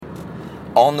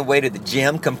on the way to the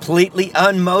gym, completely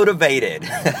unmotivated.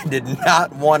 I did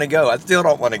not want to go. I still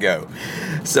don't want to go.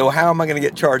 So how am I going to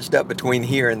get charged up between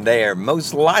here and there?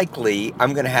 Most likely,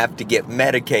 I'm going to have to get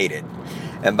medicated.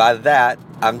 And by that,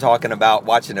 I'm talking about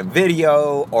watching a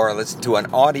video or listening to an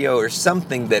audio or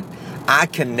something that I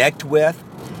connect with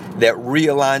that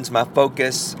realigns my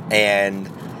focus and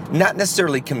not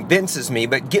necessarily convinces me,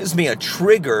 but gives me a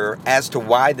trigger as to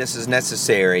why this is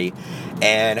necessary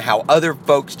and how other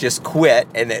folks just quit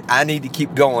and that I need to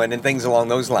keep going and things along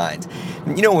those lines.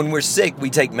 You know, when we're sick, we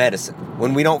take medicine.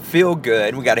 When we don't feel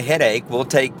good, we got a headache, we'll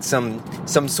take some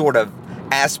sort of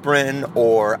aspirin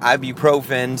or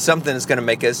ibuprofen, something that's going to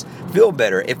make us feel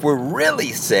better. If we're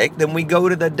really sick, then we go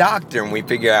to the doctor and we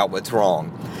figure out what's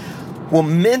wrong. Well,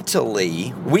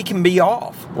 mentally, we can be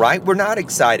off, right? We're not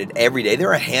excited every day. There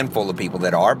are a handful of people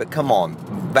that are, but come on,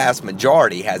 vast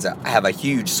majority have a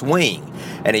huge swing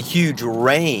and a huge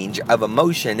range of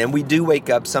emotion. And we do wake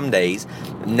up some days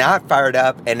not fired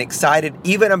up and excited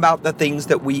even about the things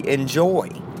that we enjoy.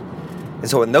 And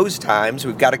so in those times,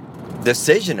 we've got a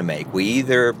decision to make. We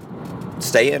either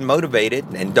stay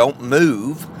unmotivated and don't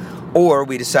move, or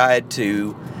we decide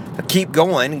to keep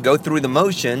going and go through the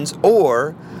motions,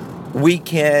 or we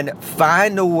can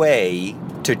find a way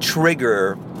to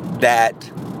trigger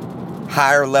that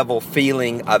higher level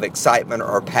feeling of excitement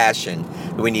or passion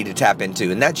that we need to tap into.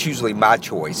 And that's usually my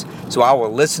choice. So I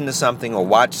will listen to something or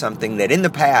watch something that in the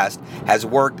past has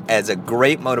worked as a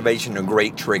great motivation, a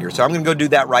great trigger. So I'm going to go do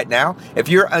that right now. If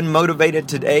you're unmotivated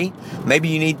today, maybe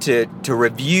you need to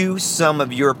review some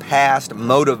of your past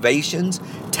motivations,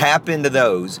 tap into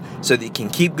those so that you can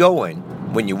keep going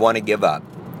when you want to give up.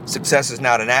 Success is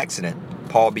not an accident.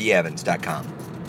 PaulBEvans.com.